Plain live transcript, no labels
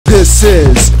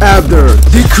This is Abner,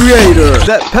 the creator.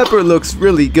 That pepper looks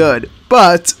really good,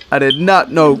 but I did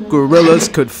not know gorillas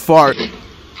could fart.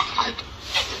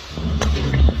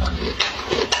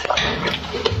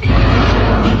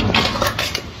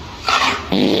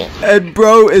 And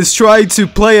bro is trying to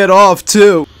play it off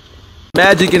too.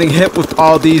 Imagine getting hit with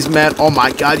all these, man. Oh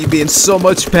my god, you'd be in so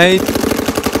much pain.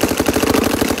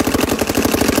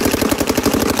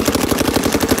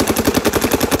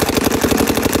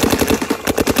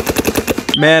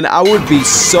 Man, I would be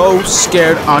so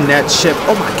scared on that ship.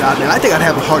 Oh my god, man. I think I'd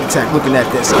have a heart attack looking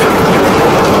at this.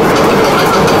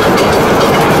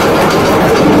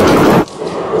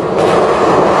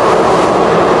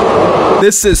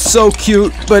 This is so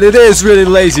cute, but it is really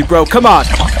lazy, bro. Come on.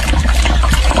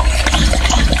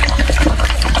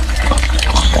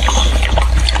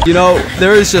 You know,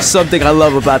 there is just something I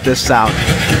love about this sound.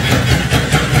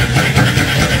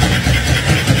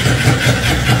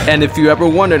 And if you ever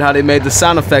wondered how they made the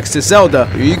sound effects to Zelda,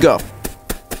 here you go.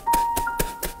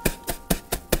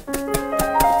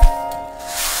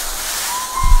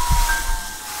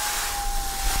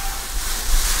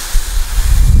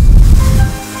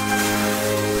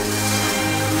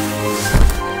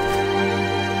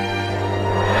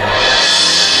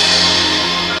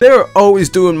 They're always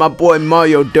doing my boy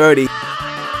Mario dirty.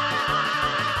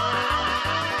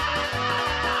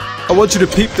 I want you to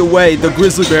peep the way the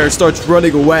grizzly bear starts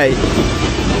running away.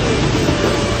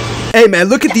 Hey man,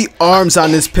 look at the arms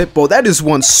on this pit bull. That is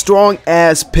one strong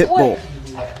ass pit bull.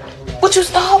 Would you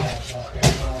stop?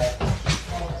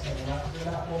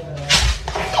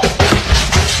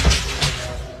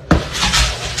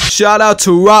 Shout out to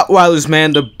Rottweilers,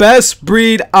 man, the best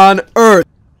breed on earth.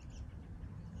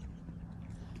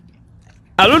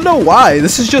 I don't know why,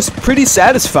 this is just pretty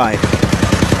satisfying.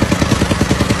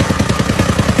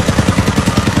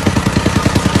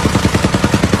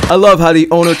 I love how the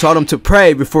owner taught him to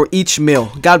pray before each meal.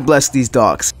 God bless these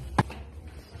dogs.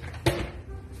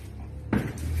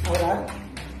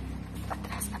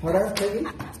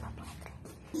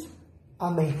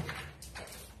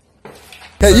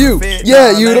 Hey you,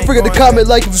 yeah you, don't forget to comment,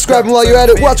 like, and subscribe, and while you're at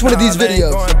it, watch one of these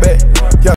videos.